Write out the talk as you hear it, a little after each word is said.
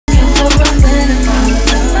for a minimum,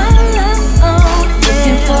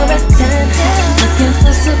 looking for attention, looking for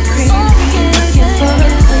supreme, looking for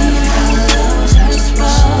a queen. Just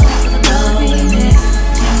roll with me, follow me.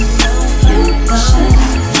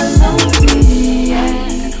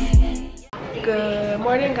 Good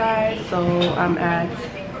morning, guys. So I'm at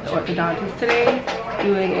the orthodontist today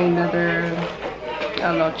doing another, I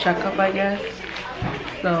don't know, checkup, I guess.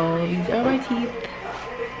 So these are my teeth.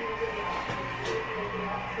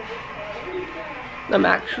 I'm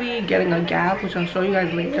actually getting a gap, which I'll show you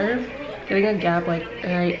guys later. Getting a gap like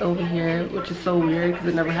right over here, which is so weird because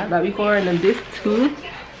I never had that before. And then this tooth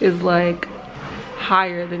is like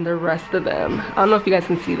higher than the rest of them. I don't know if you guys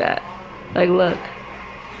can see that. Like, look.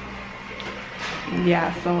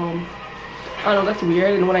 Yeah, so I don't know, that's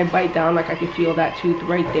weird. And when I bite down, like I can feel that tooth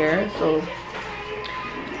right there. So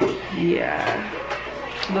yeah,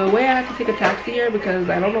 the way I had to take a taxi here because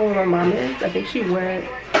I don't know where my mom is. I think she went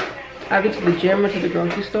either to the gym or to the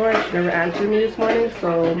grocery store. She never answered me this morning,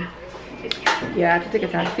 so yeah, I had to take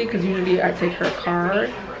a taxi because usually I take her car,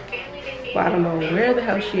 but I don't know where the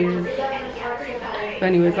hell she is. But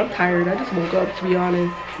anyways, I'm tired. I just woke up, to be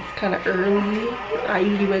honest. It's kind of early. I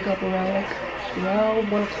usually wake up around like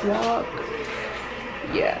 12, 1 o'clock.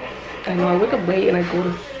 Yeah, I know I wake up late and I go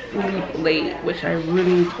to sleep late, which I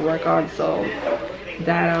really need to work on. So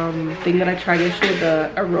that thing that I tried yesterday,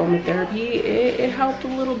 the aromatherapy, it helped a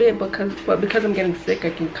little bit because I'm getting sick, I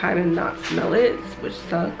can kind of not smell it, which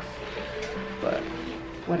sucks, but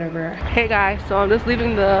whatever. Hey guys, so I'm just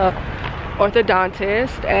leaving the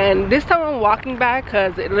orthodontist and this time I'm walking back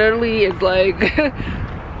because it literally is like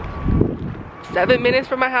 7 minutes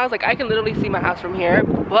from my house. Like I can literally see my house from here,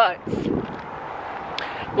 but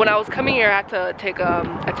when I was coming here I had to take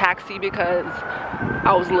a taxi because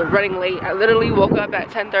I was running late. I literally woke up at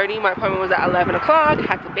 10:30. My appointment was at 11 o'clock.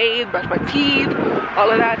 Had to bathe, brush my teeth, all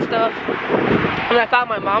of that stuff. And I thought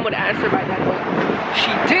my mom would answer by then, but she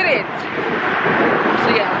didn't. So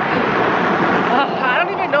yeah, I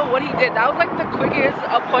don't even know what he did. That was like the quickest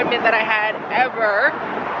appointment that I had ever.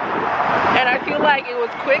 And I feel like it was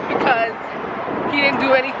quick because he didn't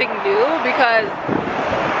do anything new because,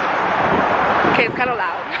 okay, it's kind of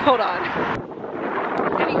loud. Hold on.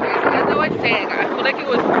 Anyways, as I was saying, I feel like it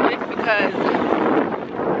was quick because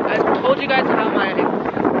I told you guys how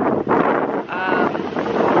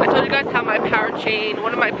my power chain,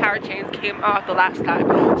 one of my power chains came off the last time.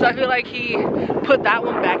 So I feel like he put that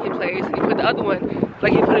one back in place and he put the other one,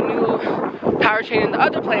 like he put a new power chain in the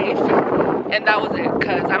other place, and that was it,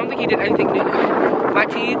 because I don't think he did anything new. My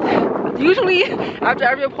teeth, usually after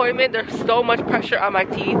every appointment there's so much pressure on my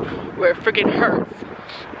teeth where it freaking hurts.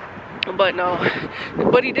 But no,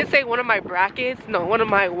 but he did say one of my brackets, no, one of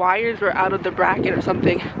my wires were out of the bracket or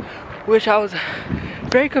something, which I was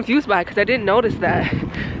very confused by because I didn't notice that.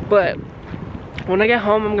 But when I get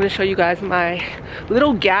home, I'm going to show you guys my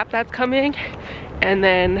little gap that's coming. And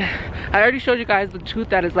then I already showed you guys the tooth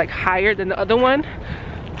that is like higher than the other one,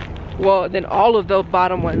 well, than all of the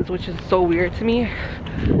bottom ones, which is so weird to me.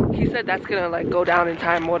 He said that's gonna like go down in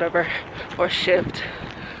time or whatever, or shift.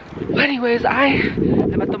 But anyways, I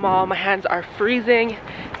am at the mall. My hands are freezing.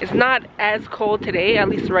 It's not as cold today, at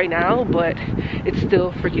least right now, but it's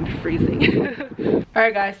still freaking freezing.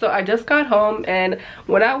 Alright guys, so I just got home, and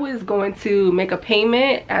when I was going to make a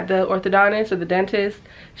payment at the orthodontist or the dentist,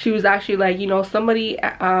 she was actually like, you know, somebody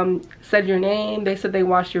said your name, they said they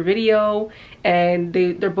watched your video, and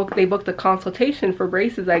they booked a consultation for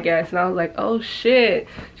braces, I guess. And I was like, oh shit.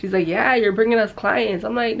 She's like, yeah, you're bringing us clients.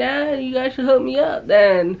 I'm like, nah, you guys should hook me up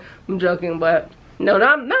then. I'm joking, but no,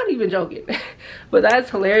 I'm not even joking. But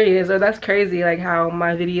that's hilarious, or that's crazy, like how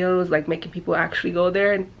my videos like making people actually go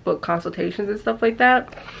there and book consultations and stuff like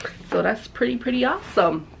that. So that's pretty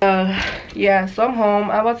awesome. Yeah, so I'm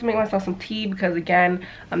home. I'm about to make myself some tea because again,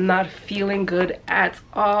 I'm not feeling good at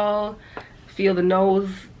all. Feel the nose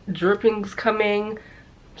drippings coming,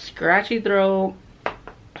 scratchy throat,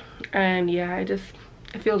 and yeah, it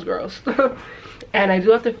feels gross. And I do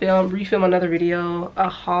have to refilm another video, a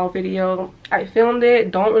haul video. I filmed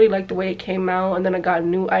it, don't really like the way it came out, and then I got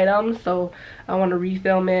new items, so I want to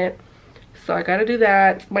refilm it. So I gotta do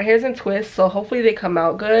that. My hair's in twists, so hopefully they come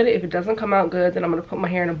out good. If it doesn't come out good, then I'm gonna put my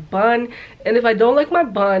hair in a bun. And if I don't like my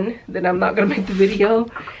bun, then I'm not gonna make the video.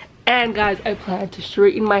 And guys, I plan to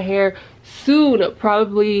straighten my hair soon,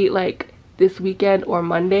 probably like this weekend or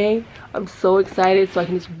Monday. I'm so excited, so I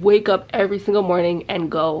can just wake up every single morning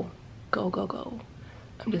and go. I'm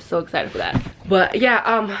just so excited for that. But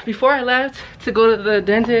yeah, before I left to go to the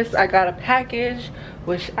dentist, I got a package,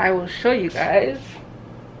 which I will show you guys.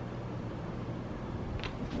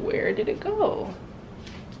 Where did it go?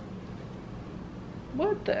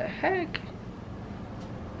 What the heck?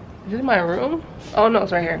 Is it in my room? Oh no,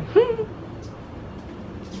 it's right here.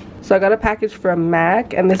 So I got a package from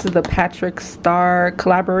Mac, and this is the Patrick Star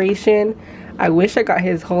collaboration. I wish I got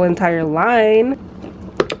his whole entire line,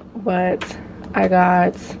 but I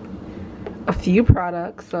got a few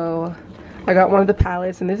products. So I got one of the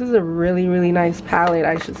palettes, and this is a really nice palette,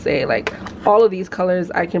 I should say. Like, all of these colors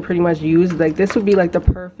I can pretty much use. Like, this would be like the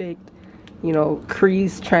perfect, you know,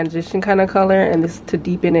 crease transition kind of color, and this to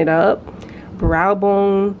deepen it up. Brow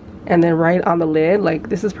bone, and then right on the lid. Like,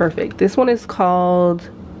 this is perfect. This one is called,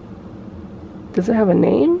 does it have a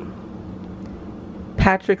name?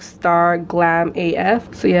 Patrick Star Glam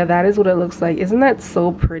AF. So yeah, that is what it looks like. Isn't that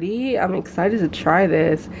so pretty? I'm excited to try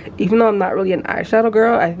this. Even though I'm not really an eyeshadow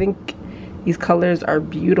girl, I think these colors are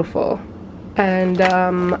beautiful. And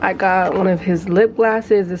I got one of his lip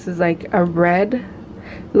glasses. This is like a red.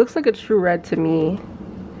 It looks like a true red to me.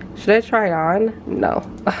 Should I try it on? No.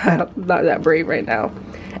 I'm not that brave right now.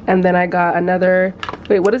 And then I got another,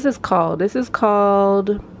 wait, what is this called? This is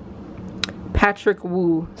called Patrick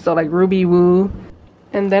Woo, so like Ruby Woo.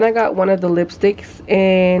 And then I got one of the lipsticks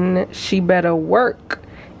in She Better Work,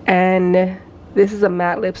 and this is a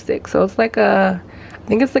matte lipstick, so it's like a, I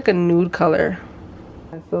think it's like a nude color.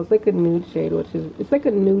 So it's like a nude shade, which is, it's like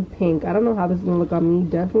a nude pink. I don't know how this is gonna look on me.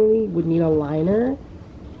 Definitely would need a liner,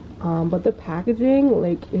 but the packaging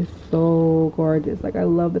like is so gorgeous. Like, I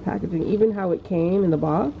love the packaging, even how it came in the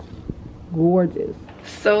box. Gorgeous.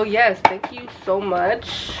 So yes, thank you so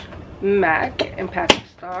much, Mac and Patrick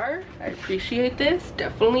Star. I appreciate this.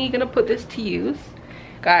 Definitely gonna put this to use.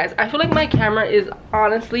 Guys, I feel like my camera is,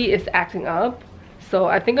 honestly, it's acting up. So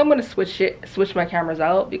I think I'm gonna switch my cameras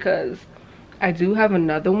out, because I do have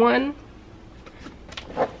another one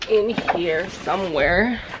in here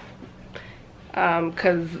somewhere.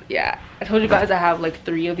 Cause yeah, I told you guys I have like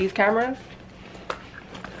 3 of these cameras.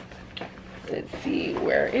 Let's see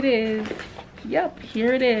where it is. Yep,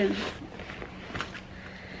 here it is.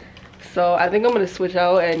 So I think I'm going to switch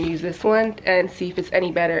out and use this one and see if it's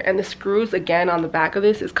any better. And the screws, again, on the back of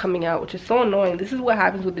this is coming out, which is so annoying. This is what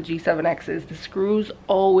happens with the G7Xs. The screws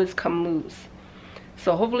always come loose.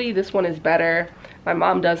 So hopefully this one is better. My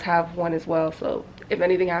mom does have one as well. So if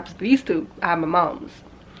anything happens to these two, I have my mom's.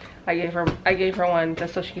 I gave her one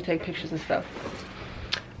just so she could take pictures and stuff.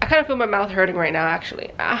 I kind of feel my mouth hurting right now,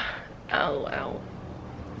 actually. Ow, ow.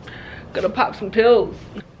 Gonna pop some pills.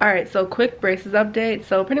 Alright, so quick braces update.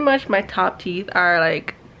 So pretty much my top teeth are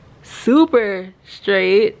like super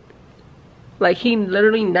straight. Like, he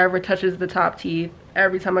literally never touches the top teeth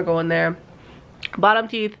every time I go in there. Bottom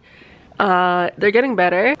teeth, they're getting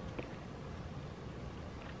better.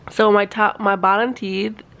 So my bottom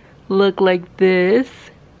teeth look like this.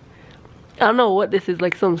 I don't know what this is,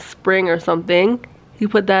 like some spring or something. He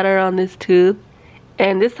put that around this tooth,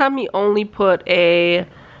 and this time he only put a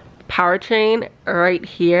power chain right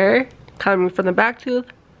here, coming from the back tooth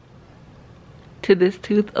to this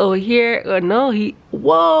tooth over here. Oh no,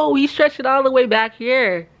 whoa, he stretched it all the way back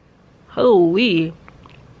here. Holy.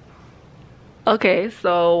 Okay,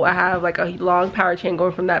 so I have like a long power chain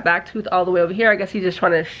going from that back tooth all the way over here. I guess he's just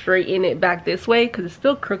trying to straighten it back this way, because it's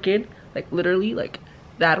still crooked, like literally like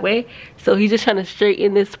that way. So he's just trying to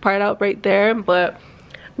straighten this part out right there. But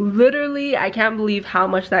literally, I can't believe how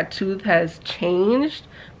much that tooth has changed,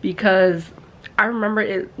 because I remember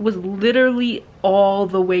it was literally all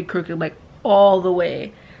the way crooked, like all the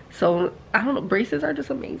way. So I don't know, braces are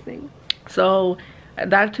just amazing. So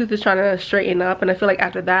that tooth is trying to straighten up, and I feel like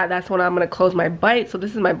after that, that's when I'm gonna close my bite. So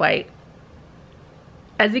this is my bite.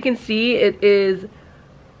 As you can see, it is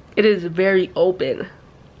very open,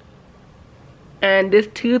 and this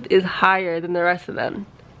tooth is higher than the rest of them.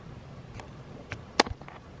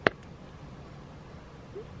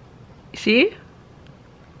 See?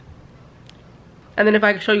 And then if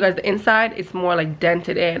I can show you guys the inside, it's more like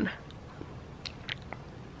dented in.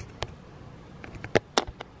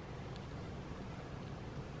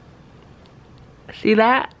 See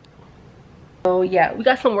that? So yeah, we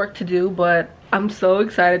got some work to do, but I'm so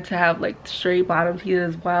excited to have like straight bottom teeth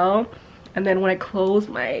as well. And then when I close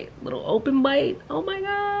my little open bite, oh my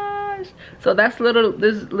gosh. So this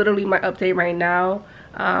is literally my update right now.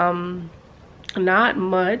 Not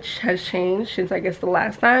much has changed since I guess the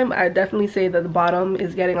last time. I definitely say that the bottom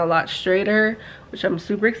is getting a lot straighter, which I'm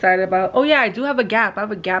super excited about. Oh yeah, I do have a gap. I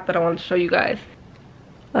have a gap that I want to show you guys.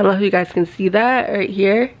 I don't know if you guys can see that right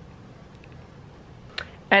here.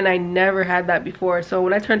 And I never had that before. So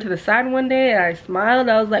when I turned to the side one day and I smiled,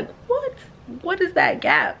 I was like, what is that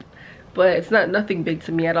gap? But it's nothing big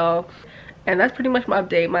to me at all. And that's pretty much my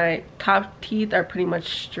update. My top teeth are pretty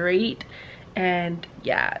much straight, and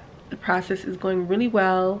yeah, The process is going really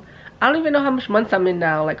well. I don't even know how much months I'm in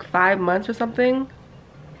now, like 5 months or something.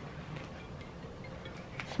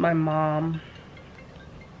 It's my mom.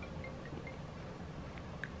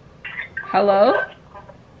 Hello?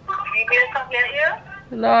 Need me to come get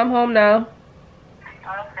you? No, I'm home now.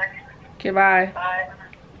 Okay. Okay, bye. Bye.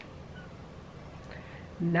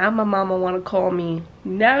 Now my mama wanna call me.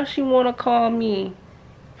 Now she wanna call me.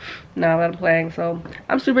 No, I'm playing. So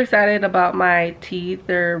I'm super excited about my teeth.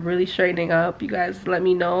 They're really straightening up. You guys let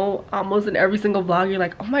me know almost in every single vlog. You're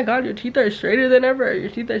like, oh my god, your teeth are straighter than ever. Your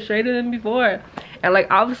teeth are straighter than before. And like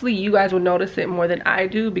obviously you guys will notice it more than I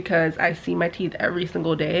do because I see my teeth every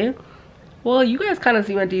single day. Well, you guys kind of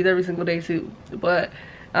see my teeth every single day too. But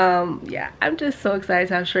yeah, I'm just so excited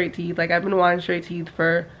to have straight teeth. Like I've been wanting straight teeth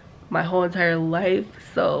for my whole entire life.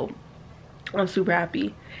 So I'm super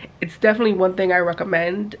happy. It's definitely one thing I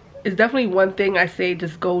recommend. It's definitely one thing I say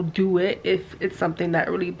just go do it if it's something that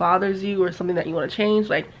really bothers you or something that you want to change.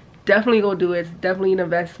 Like definitely go do it. It's definitely an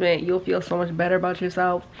investment. You'll feel so much better about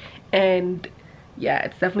yourself. And yeah,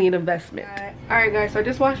 it's definitely an investment. Alright guys, so I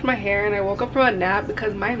just washed my hair and I woke up from a nap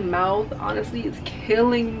because my mouth honestly is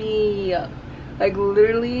killing me. Like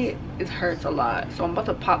literally it hurts a lot. So I'm about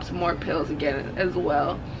to pop some more pills again as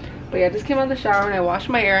well. But yeah, I just came out of the shower and I washed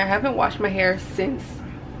my hair. I haven't washed my hair since,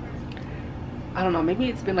 I don't know, maybe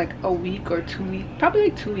it's been like a week or 2 weeks. Probably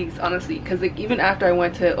like 2 weeks honestly, because like even after I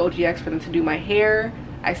went to OGX for them to do my hair,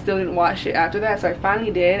 I still didn't wash it after that. So I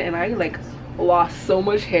finally did and I like lost so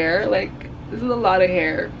much hair. Like this is a lot of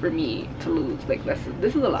hair for me to lose. Like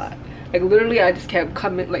this is a lot. Like literally I just kept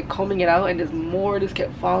combing it out and just more just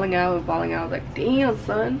kept falling out and falling out. Like damn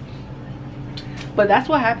son. But that's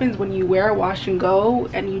what happens when you wear a wash and go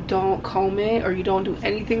and you don't comb it or you don't do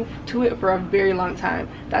anything to it for a very long time.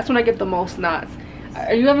 That's when I get the most knots.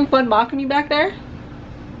 Are you having fun mocking me back there?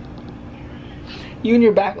 You and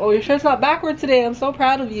your back. Oh, your shirt's not backwards today. I'm so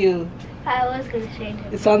proud of you. I was gonna change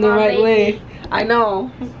it. It's on the right way. I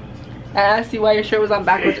know. I asked you why your shirt was on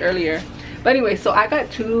backwards earlier. But anyway, so I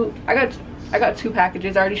got two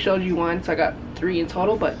packages. I already showed you one, so I got 3 in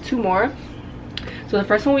total, but 2 more. So the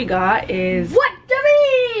first one we got is What do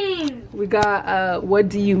you mean? We got What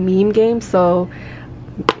Do You Meme game. So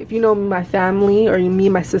if you know my family or me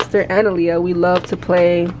and my sister and Aaliyah, we love to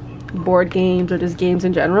play board games or just games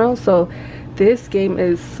in general. So this game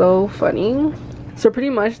is so funny. So pretty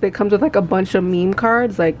much they comes with like a bunch of meme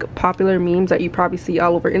cards, like popular memes that you probably see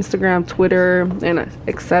all over Instagram, Twitter, and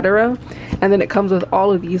etc. And then it comes with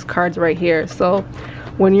all of these cards right here. So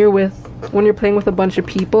when you're playing with a bunch of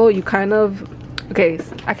people, you kind of, okay,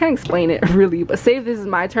 I can't explain it really, but say this is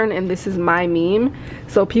my turn and this is my meme.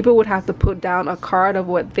 So people would have to put down a card of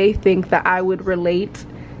what they think that I would relate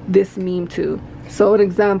this meme to. So an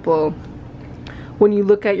example, when you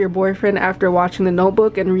look at your boyfriend after watching The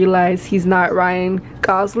Notebook and realize he's not Ryan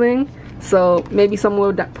Gosling. So maybe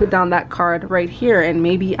someone would put down that card right here and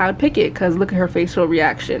maybe I would pick it because look at her facial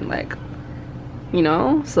reaction, like, you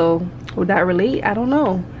know. So would that relate? I don't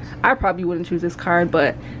know. I probably wouldn't choose this card,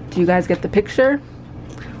 but do you guys get the picture?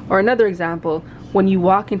 Or another example, when you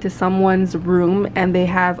walk into someone's room and they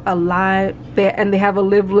have a live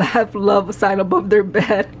live, laugh, love sign above their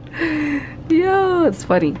bed. Yo, it's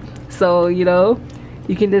funny. So, you know,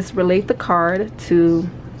 you can just relate the card to,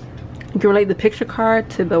 you can relate the picture card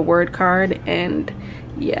to the word card, and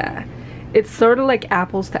yeah, it's sort of like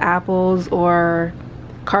apples to apples or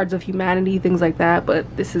Cards of Humanity, things like that, but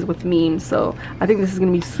this is with memes. So I think this is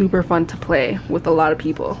gonna be super fun to play with a lot of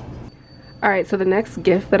people. Alright, so the next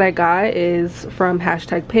gift that I got is from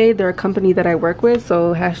 #paid. They're a company that I work with,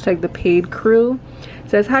 so #the paid crew. It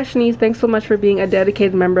says, hi Shanice, thanks so much for being a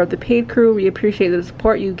dedicated member of the paid crew. We appreciate the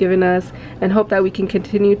support you've given us and hope that we can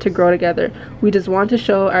continue to grow together. We just want to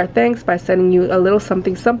show our thanks by sending you a little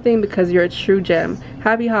something something because you're a true gem.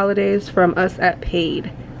 Happy holidays from us at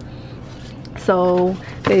Paid. So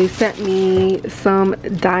they sent me some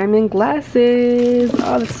diamond glasses.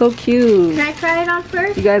 Oh, that's so cute. Can I try it on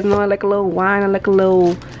first? You guys know I like a little wine, I like a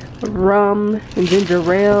little rum and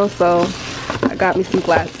ginger ale, so I got me some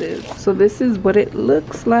glasses. So this is what it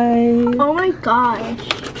looks like. Oh my gosh.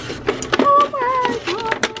 Oh my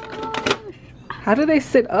gosh. How do they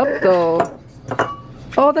sit up though?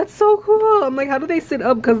 Oh, that's so cool. I'm like, how do they sit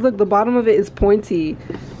up? Because look, the bottom of it is pointy.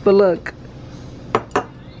 But look.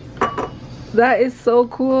 That is so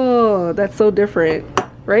cool. That's so different,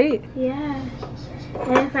 right? Yeah.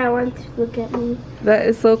 And if I want to look at me. That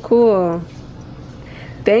is so cool.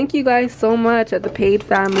 Thank you guys so much at the Paid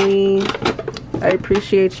family. I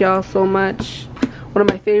appreciate y'all so much. One of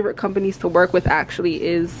my favorite companies to work with actually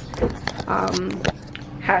is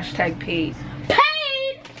 #Paid.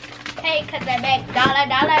 Paid! Paid because I make dollar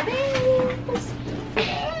bills.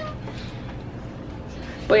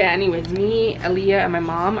 But yeah, anyways, me, Aaliyah, and my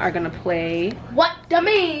mom are gonna play What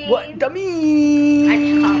dummy? What Dummy? I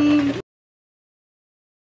just call it